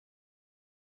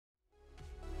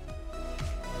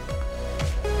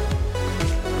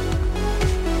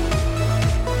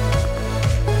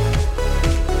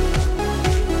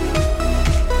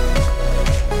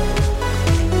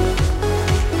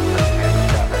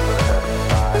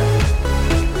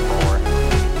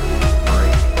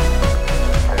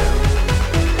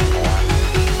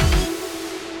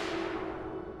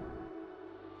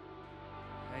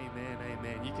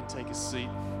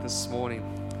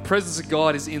presence of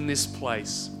God is in this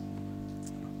place.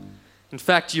 In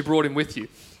fact, you brought him with you.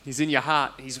 He's in your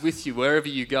heart. He's with you wherever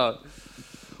you go.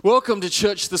 Welcome to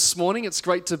church this morning. It's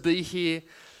great to be here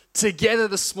together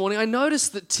this morning. I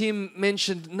noticed that Tim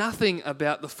mentioned nothing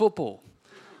about the football.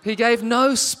 He gave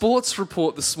no sports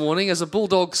report this morning. As a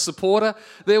Bulldogs supporter,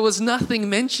 there was nothing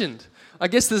mentioned. I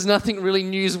guess there's nothing really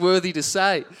newsworthy to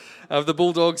say of the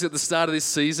Bulldogs at the start of this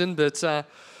season, but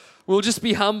we'll just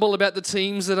be humble about the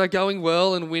teams that are going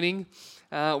well and winning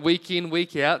week in,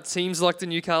 week out. Teams like the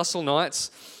Newcastle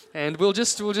Knights, and we'll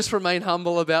just remain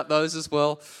humble about those as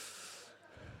well.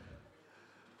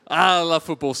 I love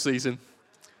football season.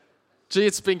 Gee,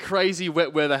 it's been crazy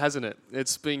wet weather, hasn't it?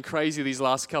 It's been crazy these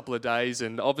last couple of days,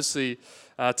 and obviously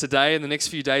today and the next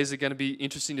few days are going to be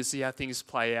interesting to see how things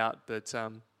play out. But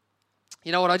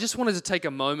you know what? I just wanted to take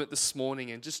a moment this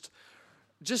morning and just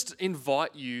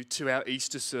invite you to our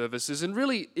Easter services, and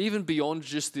really even beyond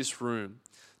just this room,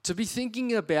 to be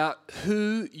thinking about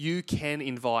who you can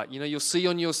invite. You know, you'll see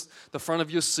on the front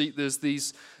of your seat, there's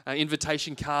these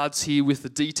invitation cards here with the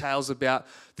details about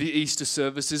the Easter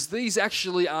services. These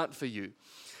actually aren't for you.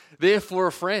 They're for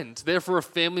a friend. They're for a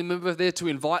family member. They're to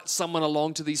invite someone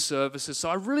along to these services. So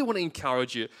I really want to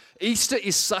encourage you. Easter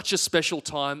is such a special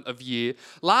time of year.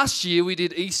 Last year, we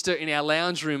did Easter in our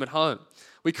lounge room at home.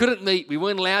 We couldn't meet. We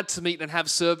weren't allowed to meet and have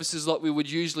services like we would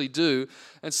usually do.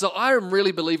 And so I am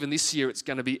really believing this year it's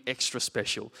going to be extra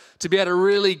special to be able to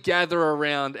really gather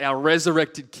around our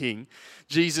resurrected King,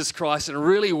 Jesus Christ, and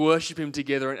really worship him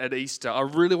together at Easter. I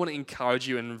really want to encourage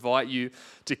you and invite you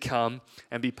to come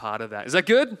and be part of that. Is that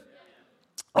good?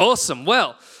 Awesome.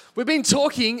 Well, we've been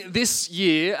talking this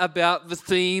year about the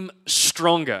theme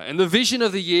Stronger, and the vision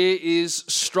of the year is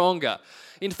Stronger.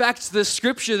 In fact, the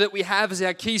scripture that we have as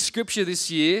our key scripture this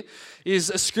year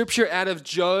is a scripture out of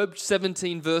Job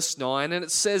 17 verse 9, and it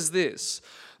says this: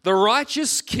 "The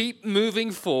righteous keep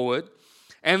moving forward,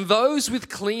 and those with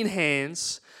clean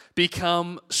hands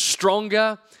become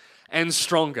stronger and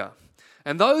stronger."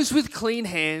 And those with clean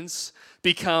hands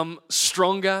become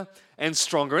stronger and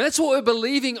stronger. And that's what we're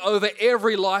believing over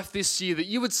every life this year, that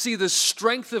you would see the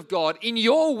strength of God. In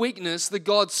your weakness, that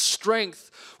God's strength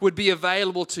would be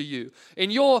available to you. In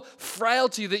your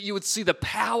frailty, that you would see the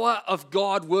power of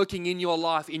God working in your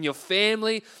life, in your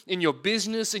family, in your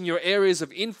business, in your areas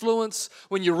of influence.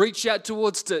 When you reach out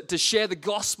towards to share the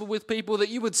gospel with people, that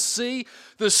you would see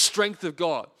the strength of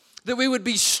God. That we would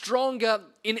be stronger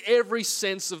in every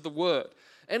sense of the word.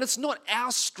 And it's not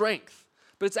our strength,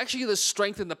 but it's actually the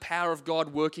strength and the power of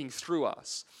God working through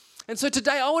us. And so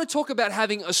today I want to talk about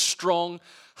having a strong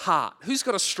heart. Who's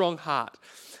got a strong heart?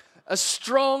 A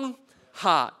strong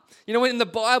heart. You know, in the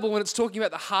Bible, when it's talking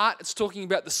about the heart, it's talking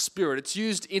about the spirit. It's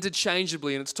used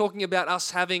interchangeably, and it's talking about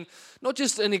us having not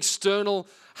just an external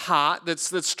heart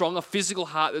that's strong, a physical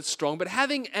heart that's strong, but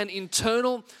having an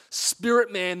internal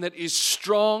spirit man that is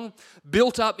strong,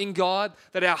 built up in God,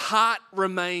 that our heart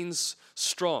remains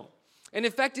strong. And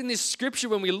in fact, in this scripture,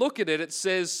 when we look at it, it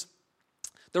says,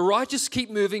 "The righteous keep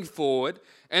moving forward,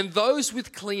 and those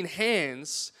with clean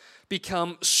hands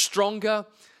become stronger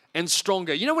and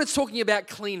stronger." You know, when it's talking about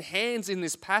clean hands in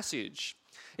this passage,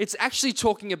 it's actually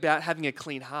talking about having a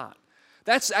clean heart.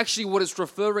 That's actually what it's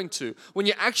referring to. When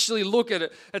you actually look at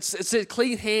it, it says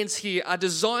clean hands here are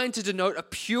designed to denote a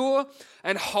pure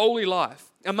and holy life.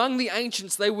 Among the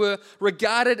ancients, they were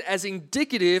regarded as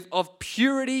indicative of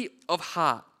purity of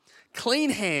heart. Clean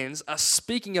hands are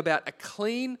speaking about a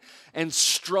clean and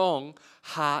strong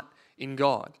heart in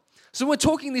God. So we're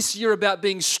talking this year about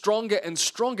being stronger and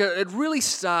stronger. It really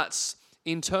starts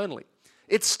internally.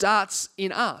 It starts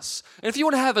in us. And if you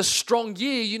want to have a strong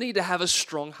year, you need to have a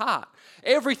strong heart.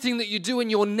 Everything that you do in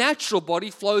your natural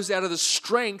body flows out of the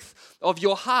strength of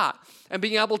your heart and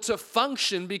being able to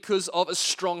function because of a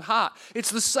strong heart. It's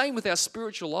the same with our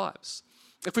spiritual lives.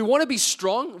 If we want to be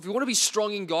strong,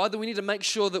 in God, then we need to make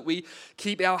sure that we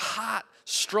keep our heart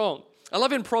strong. I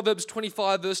love in Proverbs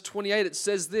 25 verse 28, it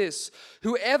says this: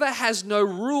 "Whoever has no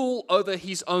rule over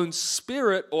his own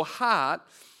spirit or heart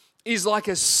is like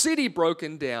a city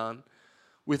broken down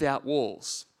without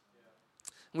walls."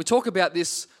 And we talk about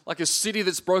this like a city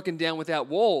that's broken down without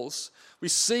walls. We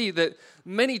see that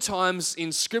many times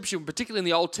in Scripture, particularly in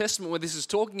the Old Testament where this is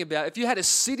talking about, if you had a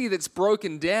city that's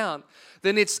broken down,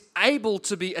 then it's able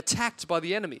to be attacked by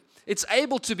the enemy. It's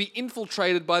able to be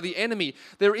infiltrated by the enemy.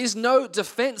 There is no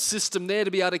defense system there to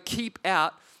be able to keep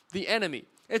out the enemy.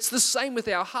 It's the same with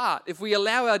our heart. If we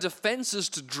allow our defenses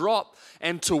to drop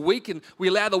and to weaken, we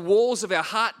allow the walls of our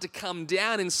heart to come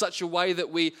down in such a way that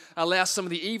we allow some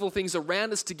of the evil things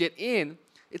around us to get in,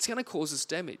 it's going to cause us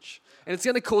damage. And it's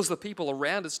going to cause the people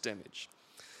around us damage.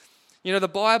 You know, the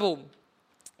Bible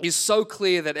is so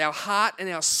clear that our heart and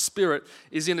our spirit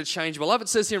is interchangeable. I love it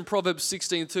says here in Proverbs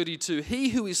 16:32, he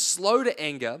who is slow to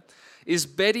anger is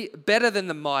better than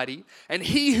the mighty, and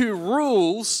he who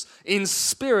rules in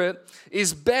spirit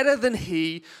is better than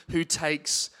he who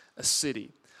takes a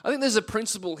city. I think there's a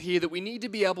principle here that we need to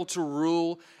be able to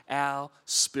rule our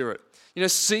spirit. You know,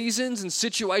 seasons and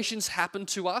situations happen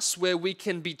to us where we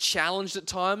can be challenged at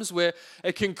times, where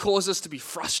it can cause us to be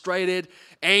frustrated,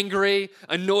 angry,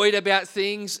 annoyed about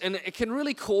things, and it can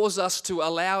really cause us to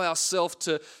allow ourselves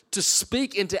to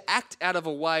speak and to act out of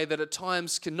a way that at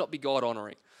times cannot be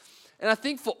God-honoring. And I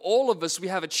think for all of us, we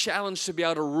have a challenge to be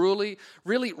able to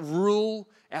really rule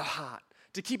our heart,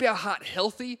 to keep our heart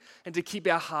healthy and to keep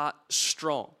our heart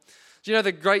strong. Do you know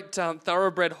the great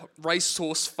thoroughbred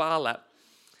racehorse Phar Lap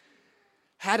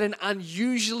had an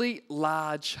unusually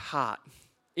large heart?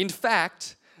 In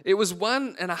fact, it was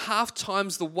 1.5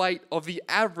 times the weight of the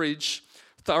average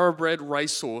thoroughbred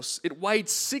racehorse. It weighed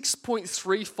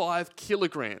 6.35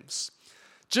 kilograms,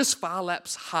 just Phar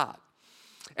Lap's heart.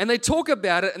 And they talk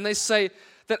about it and they say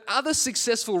that other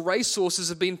successful racehorses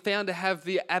have been found to have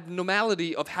the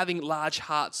abnormality of having large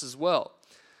hearts as well.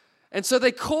 And so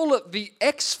they call it the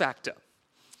X factor.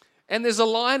 And there's a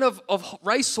line of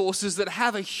racehorses that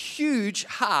have a huge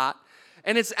heart,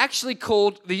 and it's actually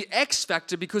called the X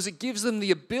factor because it gives them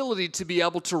the ability to be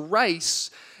able to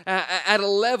race at a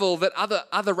level that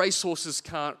other racehorses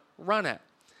can't run at.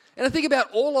 And I think about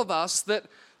all of us that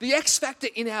the X factor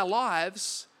in our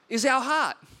lives is our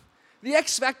heart. The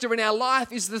X factor in our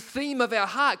life is the theme of our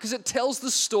heart because it tells the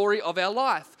story of our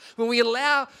life. When we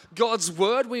allow God's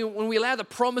word, when we allow the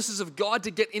promises of God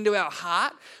to get into our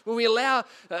heart, when we allow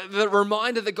the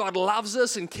reminder that God loves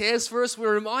us and cares for us, we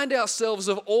remind ourselves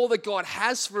of all that God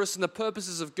has for us and the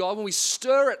purposes of God. When we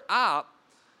stir it up,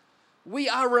 we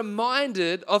are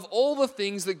reminded of all the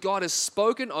things that God has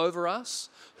spoken over us,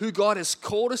 who God has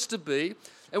called us to be,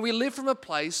 and we live from a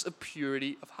place of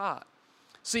purity of heart.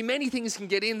 See, many things can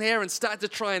get in there and start to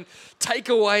try and take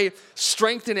away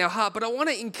strength in our heart. But I want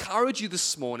to encourage you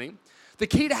this morning. The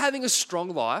key to having a strong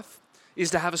life is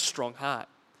to have a strong heart,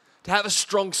 to have a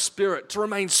strong spirit, to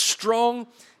remain strong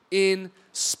in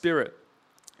spirit.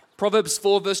 Proverbs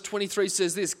 4 verse 23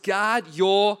 says this, guard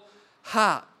your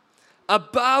heart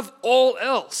above all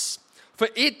else, for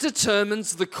it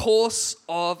determines the course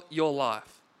of your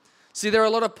life. See, there are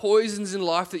a lot of poisons in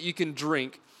life that you can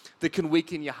drink that can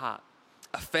weaken your heart.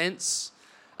 Offense,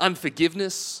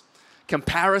 unforgiveness,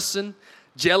 comparison,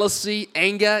 jealousy,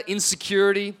 anger,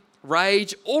 insecurity,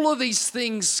 rage. All of these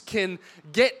things can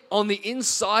get on the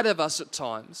inside of us at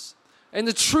times. And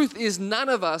the truth is, none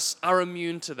of us are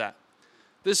immune to that.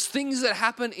 There's things that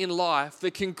happen in life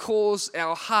that can cause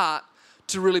our heart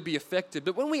to really be affected.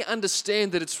 But when we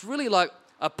understand that it's really like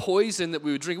a poison that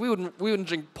we would drink, we wouldn't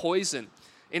drink poison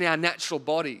in our natural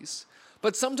bodies.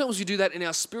 But sometimes we do that in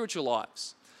our spiritual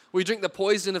lives. We drink the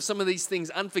poison of some of these things,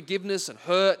 unforgiveness and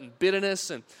hurt and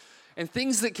bitterness and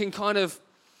things that can kind of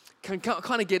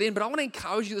get in. But I want to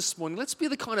encourage you this morning, let's be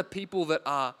the kind of people that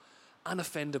are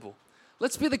unoffendable.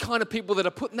 Let's be the kind of people that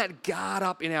are putting that guard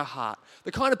up in our heart.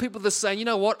 The kind of people that are saying, you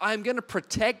know what, I am going to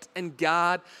protect and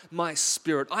guard my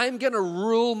spirit. I am going to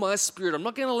rule my spirit. I'm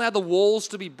not going to allow the walls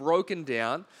to be broken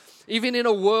down. Even in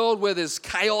a world where there's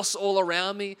chaos all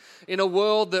around me, in a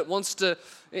world that wants to,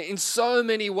 in so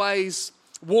many ways,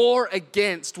 war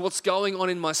against what's going on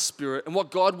in my spirit and what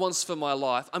God wants for my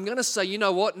life, I'm going to say, you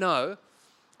know what? No,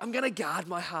 I'm going to guard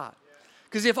my heart.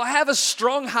 Because if I have a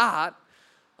strong heart,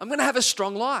 I'm going to have a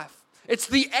strong life. It's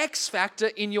the X factor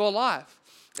in your life.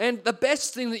 And the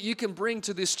best thing that you can bring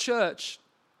to this church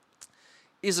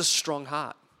is a strong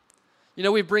heart. You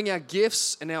know, we bring our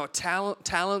gifts and our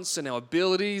talents and our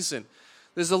abilities, and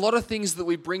there's a lot of things that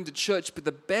we bring to church, but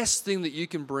the best thing that you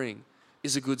can bring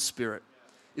is a good spirit.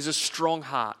 Is a strong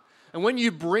heart. And when you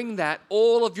bring that,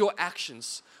 all of your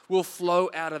actions will flow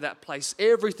out of that place.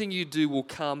 Everything you do will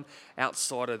come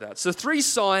outside of that. So 3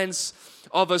 signs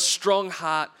of a strong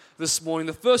heart this morning.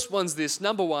 The first one's this.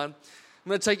 Number 1, I'm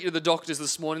going to take you to the doctors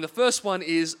this morning. The first one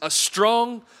is a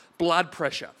strong blood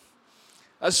pressure.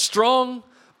 A strong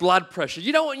blood pressure.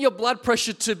 You don't want your blood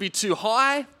pressure to be too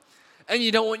high, and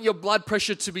you don't want your blood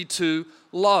pressure to be too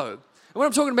low. And what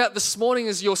I'm talking about this morning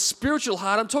is your spiritual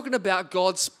heart. I'm talking about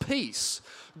God's peace.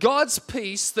 God's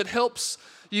peace that helps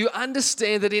you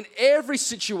understand that in every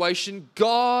situation,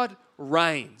 God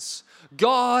reigns.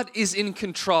 God is in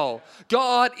control.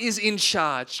 God is in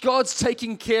charge. God's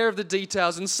taking care of the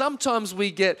details. And sometimes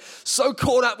we get so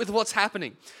caught up with what's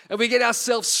happening and we get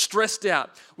ourselves stressed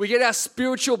out. We get our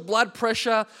spiritual blood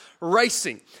pressure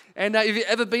racing. And have you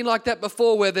ever been like that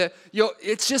before where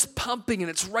it's just pumping and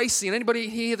it's racing? And anybody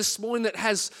here this morning that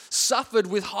has suffered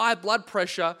with high blood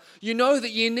pressure, you know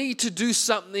that you need to do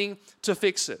something to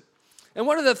fix it. And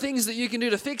one of the things that you can do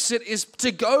to fix it is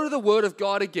to go to the Word of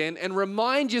God again and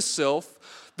remind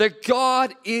yourself that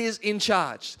God is in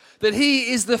charge, that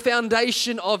He is the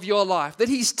foundation of your life, that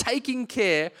He's taking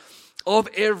care of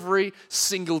every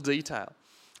single detail.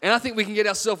 And I think we can get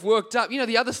ourselves worked up. You know,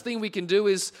 the other thing we can do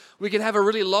is we can have a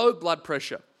really low blood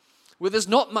pressure, where there's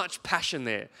not much passion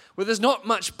there, where there's not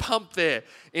much pump there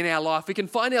in our life. We can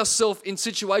find ourselves in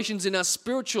situations in our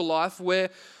spiritual life where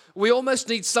we almost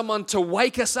need someone to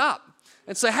wake us up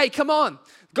and say, hey, come on,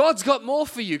 God's got more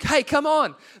for you. Hey, come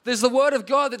on, there's the Word of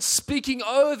God that's speaking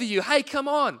over you. Hey, come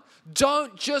on,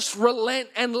 don't just relent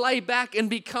and lay back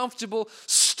and be comfortable.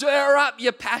 Stir up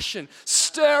your passion.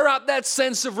 Stir up that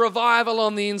sense of revival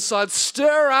on the inside.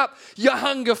 Stir up your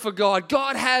hunger for God.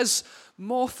 God has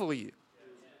more for you.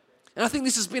 And I think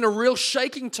this has been a real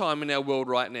shaking time in our world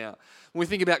right now. When we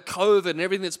think about COVID and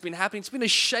everything that's been happening, it's been a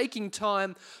shaking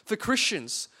time for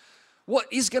Christians. What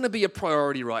is going to be a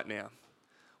priority right now?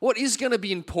 What is going to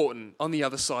be important on the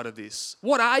other side of this?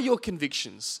 What are your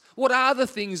convictions? What are the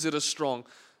things that are strong?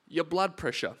 Your blood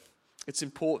pressure. It's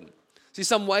important. See,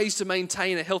 some ways to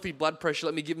maintain a healthy blood pressure,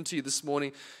 let me give them to you this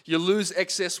morning. You lose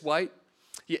excess weight.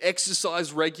 You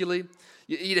exercise regularly.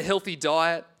 You eat a healthy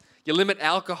diet. You limit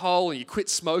alcohol and you quit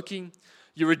smoking.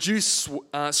 You reduce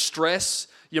stress.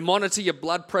 You monitor your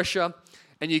blood pressure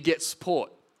and you get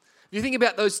support. If you think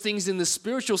about those things in the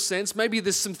spiritual sense, maybe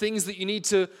there's some things that you need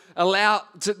to allow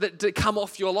to come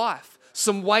off your life.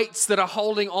 Some weights that are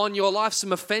holding on your life,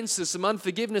 some offenses, some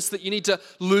unforgiveness that you need to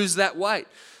lose that weight.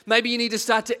 Maybe you need to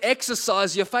start to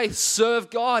exercise your faith, serve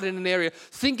God in an area.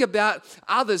 Think about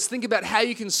others. Think about how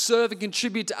you can serve and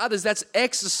contribute to others. That's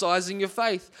exercising your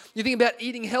faith. You think about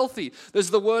eating healthy.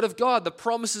 There's the Word of God, the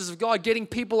promises of God, getting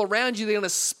people around you that are going to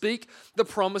speak the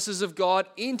promises of God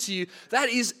into you. That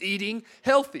is eating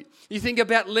healthy. You think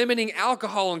about limiting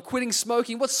alcohol and quitting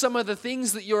smoking. What's some of the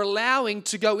things that you're allowing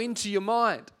to go into your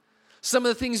mind? Some of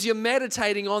the things you're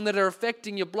meditating on that are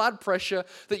affecting your blood pressure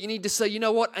that you need to say, you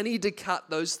know what, I need to cut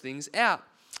those things out.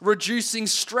 Reducing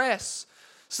stress.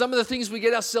 Some of the things we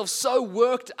get ourselves so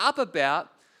worked up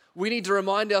about, we need to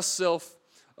remind ourselves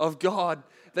of God,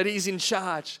 that He's in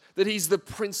charge, that He's the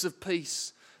Prince of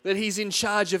Peace, that He's in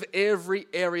charge of every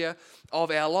area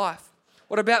of our life.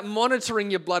 What about monitoring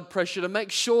your blood pressure to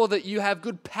make sure that you have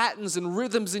good patterns and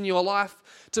rhythms in your life,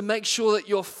 to make sure that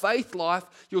your faith life,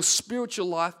 your spiritual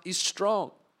life is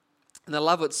strong? And I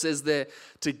love what it says there,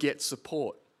 to get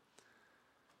support.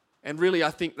 And really, I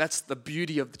think that's the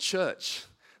beauty of the church.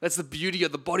 That's the beauty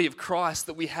of the body of Christ,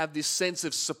 that we have this sense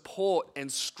of support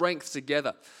and strength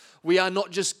together. We are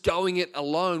not just going it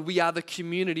alone. We are the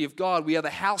community of God. We are the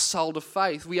household of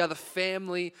faith. We are the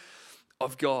family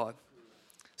of God.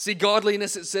 See,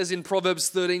 godliness, it says in Proverbs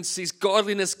 13, says,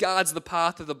 godliness guards the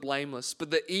path of the blameless,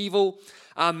 but the evil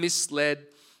are misled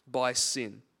by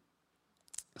sin.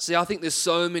 See, I think there's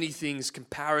so many things,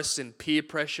 comparison, peer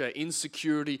pressure,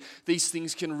 insecurity, these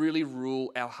things can really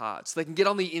rule our hearts. They can get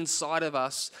on the inside of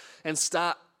us and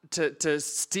start to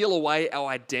steal away our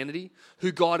identity,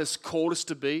 who God has called us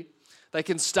to be. They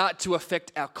can start to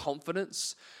affect our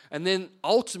confidence, and then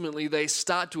ultimately they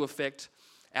start to affect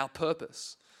our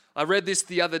purpose. I read this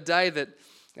the other day that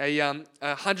a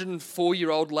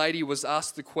 104-year-old lady was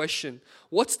asked the question,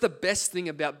 what's the best thing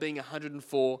about being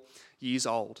 104 years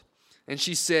old? And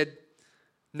she said,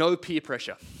 no peer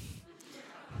pressure.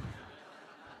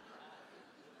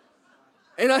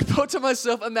 And I thought to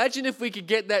myself, imagine if we could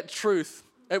get that truth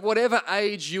at whatever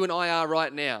age you and I are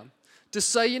right now, to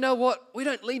say, you know what, we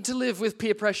don't need to live with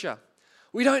peer pressure.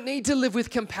 We don't need to live with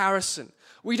comparison.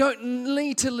 We don't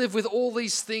need to live with all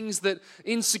these things, that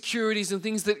insecurities and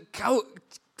things that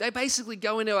they basically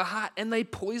go into our heart and they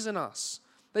poison us.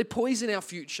 They poison our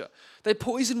future. They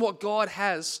poison what God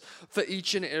has for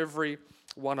each and every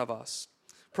one of us.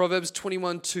 Proverbs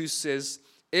 21:2 says,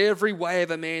 every way of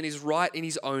a man is right in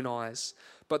his own eyes,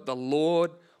 but the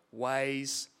Lord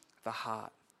weighs the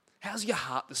heart. How's your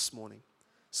heart this morning?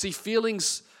 See,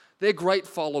 feelings, they're great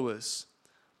followers,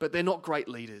 but they're not great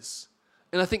leaders.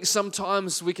 And I think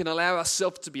sometimes we can allow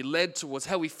ourselves to be led towards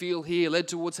how we feel here, led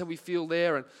towards how we feel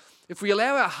there. And if we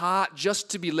allow our heart just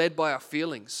to be led by our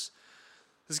feelings,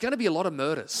 there's going to be a lot of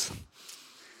murders.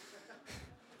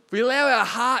 we allow our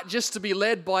heart just to be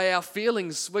led by our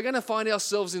feelings, we're going to find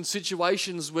ourselves in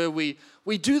situations where we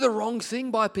do the wrong thing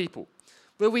by people,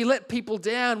 where we let people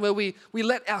down, where we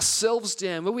let ourselves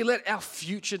down, where we let our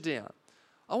future down.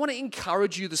 I want to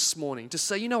encourage you this morning to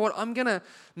say, you know what, I'm going to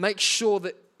make sure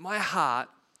that my heart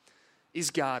is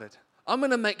guarded. I'm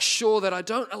going to make sure that I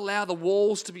don't allow the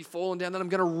walls to be fallen down, that I'm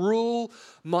going to rule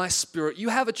my spirit. You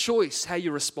have a choice how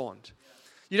you respond.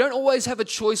 You don't always have a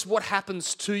choice what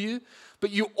happens to you,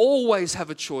 but you always have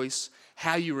a choice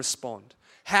how you respond,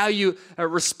 how you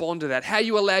respond to that, how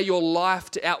you allow your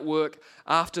life to outwork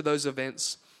after those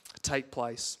events take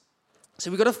place.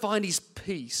 So we've got to find His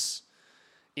peace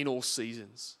in all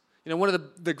seasons. You know, one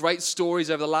of the great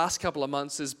stories over the last couple of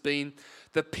months has been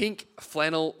the pink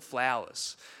flannel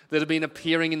flowers that have been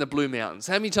appearing in the Blue Mountains.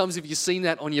 How many times have you seen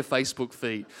that on your Facebook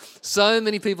feed? So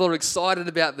many people are excited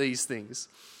about these things.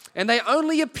 And they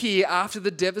only appear after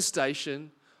the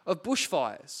devastation of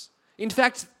bushfires. In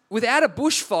fact, without a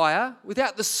bushfire,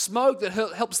 without the smoke that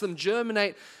helps them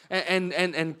germinate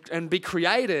and be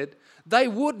created, they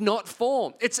would not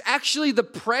form. It's actually the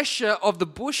pressure of the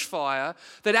bushfire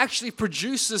that actually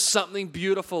produces something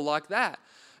beautiful like that.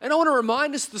 And I want to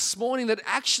remind us this morning that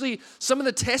actually some of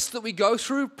the tests that we go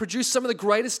through produce some of the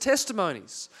greatest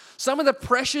testimonies. Some of the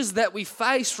pressures that we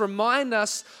face remind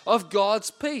us of God's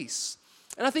peace.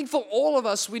 And I think for all of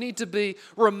us, we need to be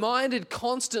reminded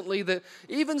constantly that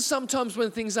even sometimes when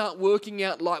things aren't working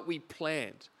out like we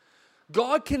planned,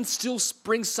 God can still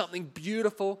bring something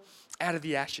beautiful out of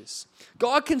the ashes.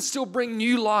 God can still bring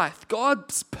new life.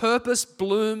 God's purpose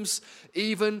blooms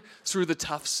even through the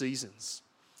tough seasons.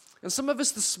 And some of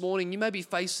us this morning, you may be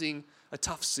facing a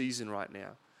tough season right now.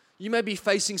 You may be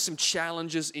facing some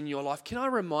challenges in your life. Can I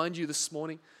remind you this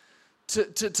morning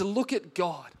to look at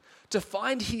God, to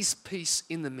find His peace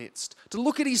in the midst, to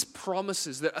look at His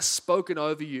promises that are spoken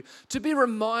over you, to be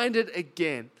reminded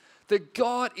again that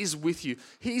God is with you.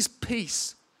 His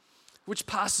peace, which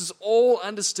passes all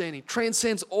understanding,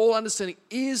 transcends all understanding,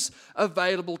 is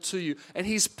available to you. And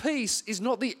His peace is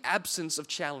not the absence of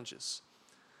challenges,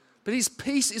 but His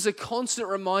peace is a constant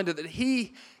reminder that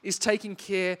He is taking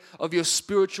care of your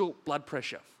spiritual blood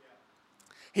pressure.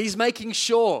 He's making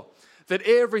sure that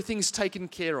everything's taken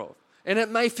care of. And it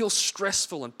may feel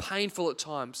stressful and painful at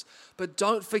times, but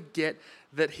don't forget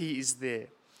that He is there.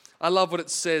 I love what it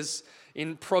says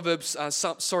in Psalms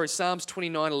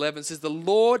 29:11. It says, "The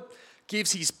Lord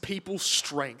gives His people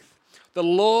strength. The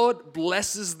Lord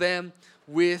blesses them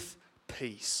with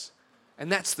peace."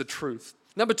 And that's the truth.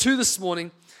 Number 2 this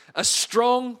morning, a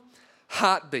strong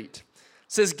heartbeat. It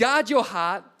says, guard your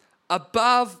heart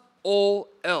above all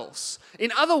else.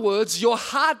 In other words, your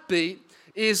heartbeat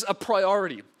is a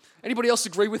priority. Anybody else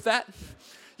agree with that?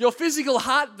 Your physical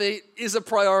heartbeat is a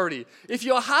priority. If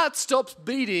your heart stops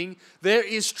beating, there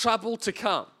is trouble to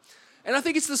come. And I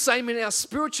think it's the same in our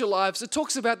spiritual lives. It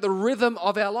talks about the rhythm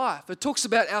of our life. It talks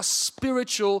about our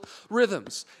spiritual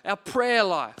rhythms, our prayer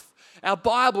life, our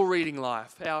Bible reading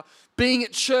life, our being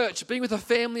at church, being with a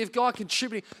family of God,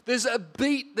 contributing. There's a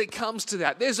beat that comes to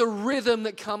that. There's a rhythm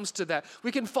that comes to that.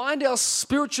 We can find our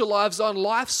spiritual lives on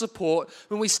life support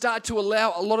when we start to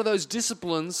allow a lot of those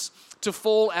disciplines to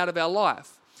fall out of our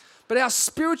life. But our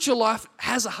spiritual life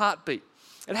has a heartbeat.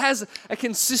 It has a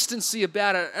consistency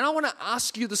about it. And I want to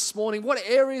ask you this morning, what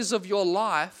areas of your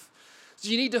life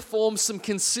do you need to form some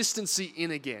consistency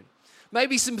in again?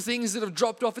 Maybe some things that have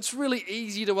dropped off. It's really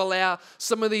easy to allow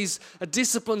some of these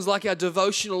disciplines like our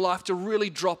devotional life to really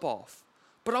drop off.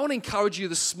 But I want to encourage you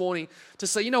this morning to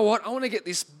say, you know what? I want to get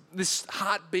this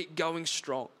heartbeat going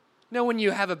strong. You know, when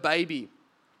you have a baby,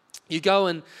 you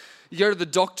go to the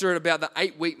doctor at about the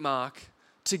 8-week mark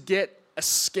to get a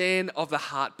scan of the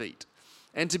heartbeat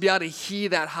and to be able to hear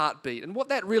that heartbeat. And what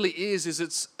that really is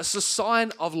it's a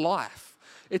sign of life.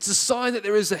 It's a sign that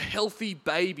there is a healthy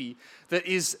baby that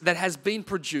has been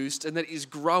produced and that is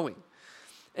growing.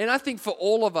 And I think for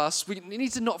all of us, we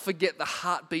need to not forget the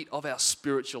heartbeat of our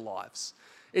spiritual lives.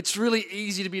 It's really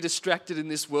easy to be distracted in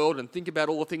this world and think about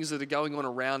all the things that are going on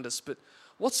around us, but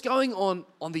what's going on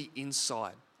the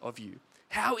inside of you?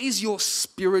 How is your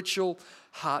spiritual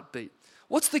heartbeat?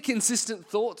 What's the consistent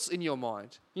thoughts in your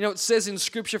mind? You know, it says in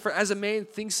Scripture, for as a man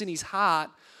thinks in his heart,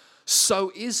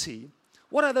 so is he.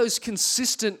 What are those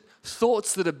consistent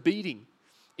thoughts that are beating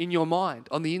in your mind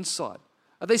on the inside?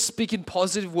 Are they speaking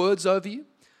positive words over you?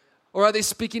 Or are they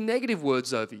speaking negative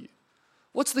words over you?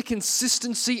 What's the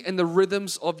consistency and the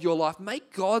rhythms of your life?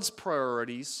 Make God's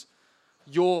priorities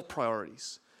your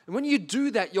priorities. And when you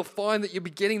do that, you'll find that you'll be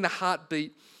getting the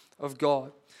heartbeat of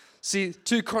God. See,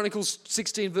 2 Chronicles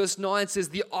 16 verse 9 says,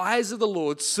 the eyes of the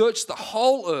Lord search the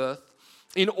whole earth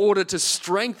in order to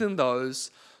strengthen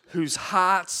those whose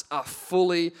hearts are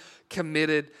fully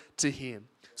committed to Him.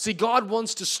 See, God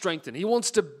wants to strengthen. He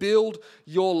wants to build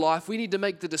your life. We need to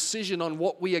make the decision on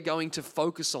what we are going to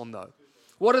focus on, though.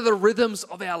 What are the rhythms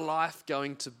of our life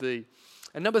going to be?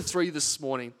 And number 3 this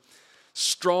morning,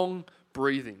 strong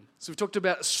breathing. So we've talked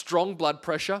about strong blood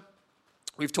pressure.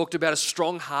 We've talked about a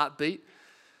strong heartbeat.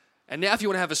 And now if you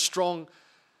want to have a strong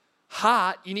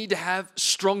heart, you need to have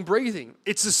strong breathing.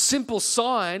 It's a simple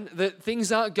sign that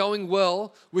things aren't going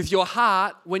well with your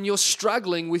heart when you're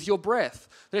struggling with your breath.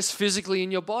 That's physically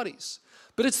in your bodies.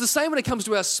 But it's the same when it comes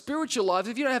to our spiritual lives.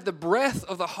 If you don't have the breath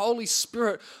of the Holy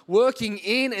Spirit working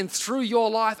in and through your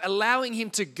life, allowing Him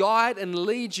to guide and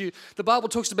lead you, the Bible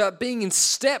talks about being in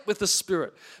step with the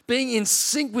Spirit, being in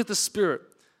sync with the Spirit.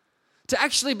 To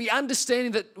actually be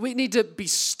understanding that we need to be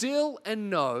still and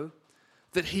know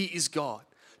that He is God.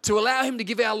 To allow Him to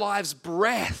give our lives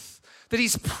breath, that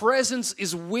His presence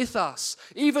is with us.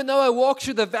 Even though I walk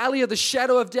through the valley of the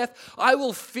shadow of death, I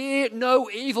will fear no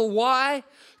evil. Why?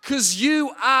 Because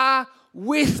you are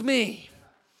with me.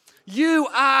 You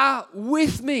are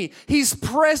with me. His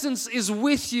presence is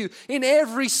with you in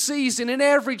every season, in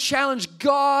every challenge.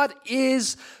 God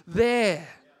is there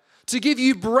to give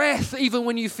you breath even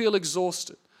when you feel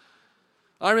exhausted.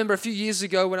 I remember a few years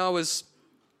ago when I was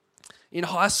in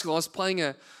high school, I was playing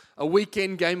a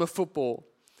weekend game of football.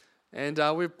 And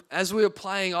as we were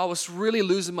playing, I was really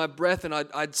losing my breath, and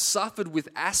I'd suffered with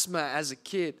asthma as a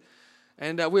kid.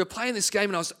 And we were playing this game,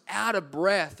 and I was out of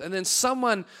breath. And then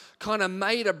someone kind of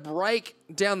made a break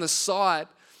down the side.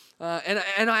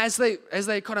 As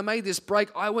they kind of made this break,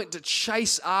 I went to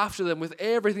chase after them with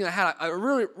everything I had. I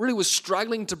really was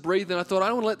struggling to breathe, and I thought, I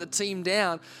don't want to let the team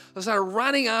down. I started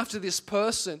running after this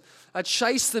person. I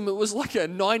chased them. It was like a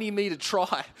 90-meter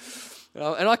try.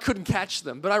 And I couldn't catch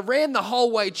them. But I ran the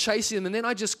whole way chasing them, and then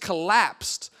I just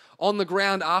collapsed on the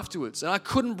ground afterwards. And I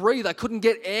couldn't breathe. I couldn't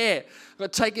get air. I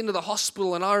got taken to the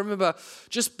hospital, and I remember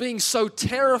just being so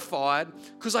terrified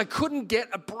because I couldn't get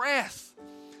a breath.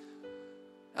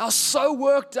 I was so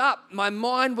worked up. My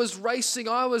mind was racing.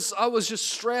 I was just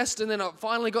stressed, and then I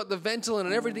finally got the Ventolin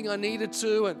and everything I needed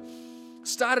to and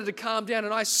started to calm down,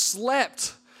 and I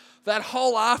slept. That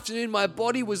whole afternoon, my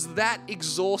body was that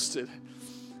exhausted.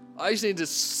 I just need to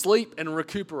sleep and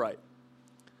recuperate.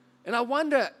 And I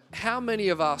wonder how many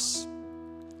of us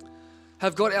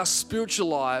have got our spiritual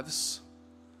lives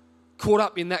caught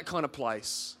up in that kind of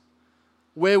place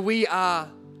where we are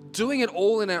doing it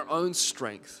all in our own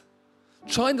strength,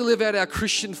 trying to live out our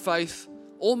Christian faith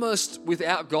almost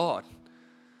without God,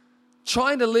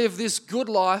 trying to live this good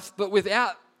life but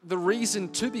without the reason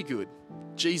to be good,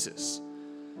 Jesus.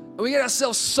 And we get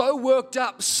ourselves so worked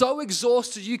up, so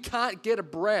exhausted, you can't get a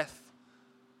breath.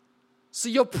 So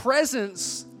your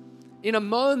presence in a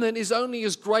moment is only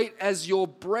as great as your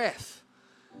breath.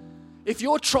 If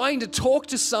you're trying to talk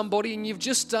to somebody and you've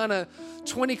just done a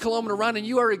 20-kilometer run and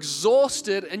you are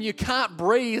exhausted and you can't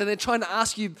breathe and they're trying to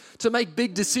ask you to make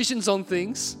big decisions on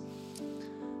things,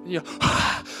 and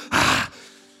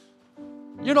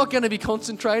you're not going to be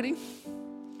concentrating.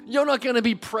 You're not going to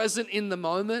be present in the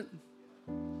moment.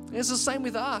 And it's the same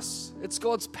with us. It's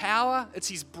God's power. It's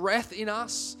His breath in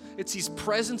us. It's His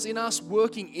presence in us,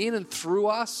 working in and through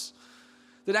us,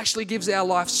 that actually gives our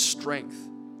life strength.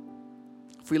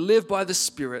 If we live by the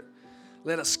Spirit,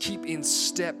 let us keep in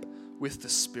step with the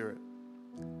Spirit.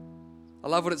 I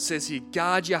love what it says here.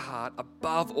 Guard your heart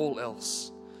above all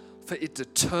else, for it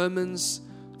determines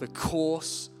the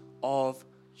course of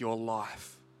your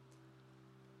life.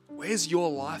 Where's your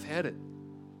life headed?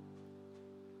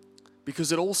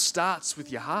 Because it all starts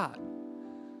with your heart.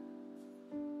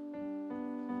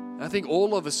 I think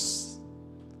all of us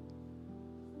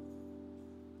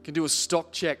can do a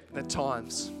stock check at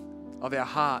times of our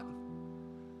heart.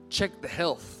 Check the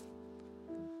health.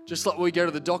 Just like we go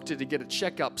to the doctor to get a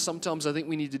checkup, sometimes I think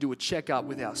we need to do a checkup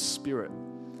with our spirit.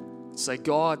 Say,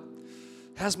 God,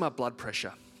 how's my blood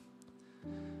pressure?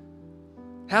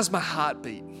 How's my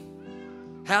heartbeat?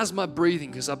 How's my breathing?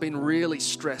 Because I've been really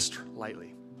stressed lately.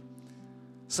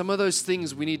 Some of those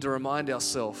things we need to remind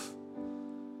ourselves,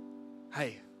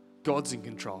 hey, God's in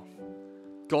control.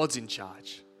 God's in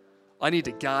charge. I need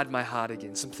to guard my heart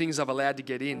again. Some things I've allowed to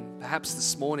get in. Perhaps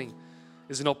this morning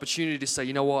is an opportunity to say,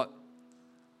 you know what?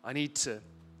 I need to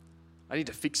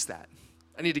fix that.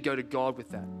 I need to go to God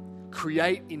with that.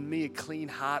 Create in me a clean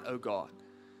heart, O God,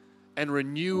 and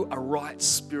renew a right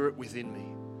spirit within me.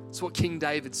 That's what King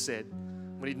David said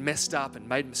when he'd messed up and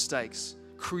made mistakes.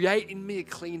 Create in me a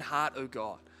clean heart, O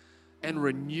God, and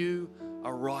renew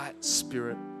a right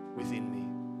spirit within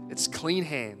me. It's clean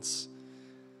hands,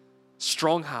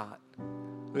 strong heart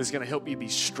that is going to help you be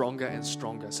stronger and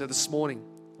stronger. So this morning,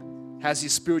 How's your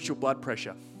spiritual blood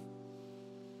pressure?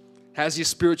 How's your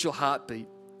spiritual heartbeat?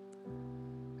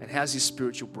 And how's your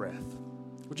spiritual breath?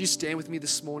 Would you stand with me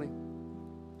this morning?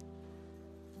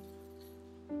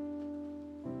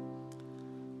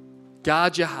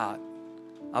 Guard your heart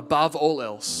above all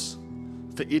else,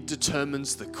 for it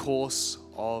determines the course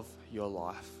of your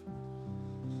life.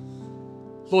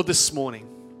 Lord, this morning,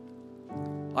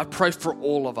 I pray for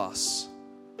all of us.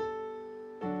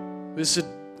 This should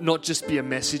not just be a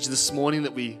message this morning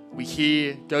that we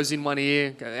hear, goes in one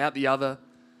ear, goes out the other.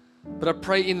 But I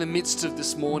pray in the midst of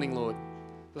this morning, Lord,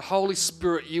 the Holy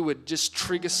Spirit, you would just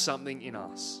trigger something in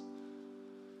us.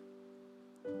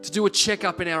 To do a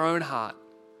checkup in our own heart.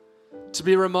 To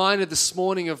be reminded this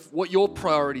morning of what your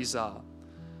priorities are.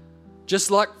 Just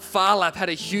like Farlap had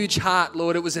a huge heart,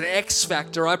 Lord, it was an X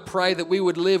factor. I pray that we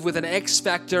would live with an X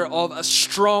factor of a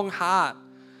strong heart.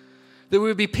 That we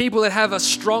would be people that have a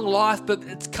strong life, but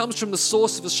it comes from the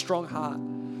source of a strong heart.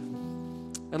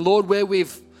 And Lord, where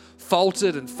we've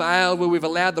faltered and failed, where we've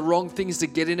allowed the wrong things to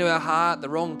get into our heart, the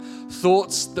wrong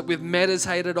thoughts that we've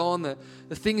meditated on, the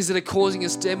things that are causing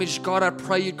us damage, God, I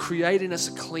pray you'd create in us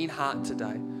a clean heart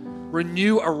today.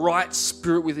 Renew a right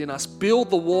spirit within us. Build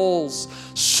the walls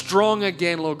strong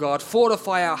again, Lord God.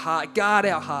 Fortify our heart. Guard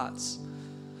our hearts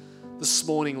this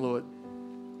morning, Lord,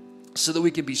 so that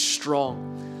we can be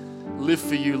strong. Live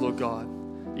for you, Lord God.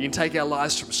 You can take our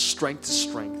lives from strength to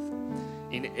strength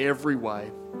in every way.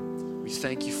 We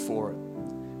thank you for it.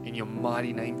 In your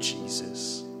mighty name,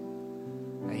 Jesus.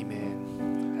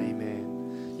 Amen.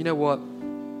 Amen. You know what?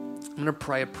 I'm going to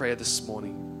pray a prayer this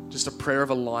morning. Just a prayer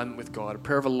of alignment with God, a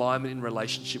prayer of alignment in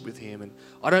relationship with Him. And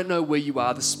I don't know where you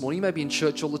are this morning. You may be in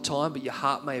church all the time, but your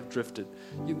heart may have drifted.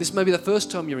 This may be the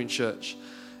first time you're in church,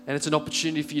 and it's an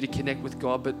opportunity for you to connect with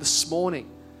God. But this morning,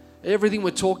 everything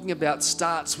we're talking about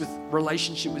starts with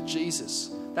relationship with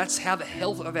Jesus. That's how the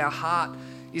health of our heart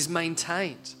is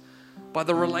maintained, by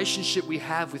the relationship we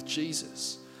have with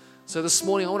Jesus. So this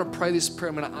morning, I want to pray this prayer.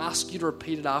 I'm going to ask you to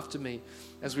repeat it after me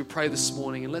as we pray this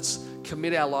morning, and let's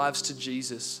commit our lives to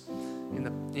Jesus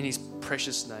in His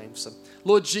precious name. So,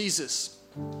 Lord Jesus,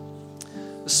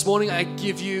 this morning I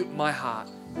give you my heart.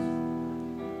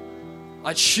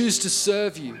 I choose to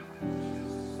serve you.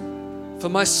 For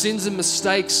my sins and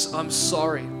mistakes, I'm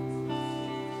sorry.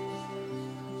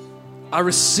 I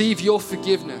receive your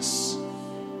forgiveness.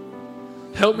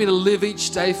 Help me to live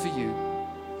each day for you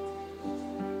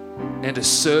and to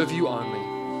serve you only.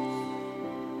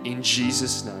 In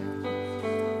Jesus' name,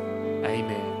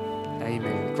 amen.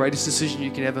 Amen. The greatest decision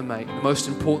you can ever make, the most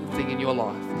important thing in your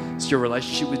life, is your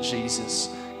relationship with Jesus,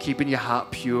 keeping your heart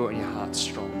pure and your heart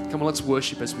strong. Come on, let's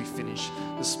worship as we finish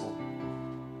this morning.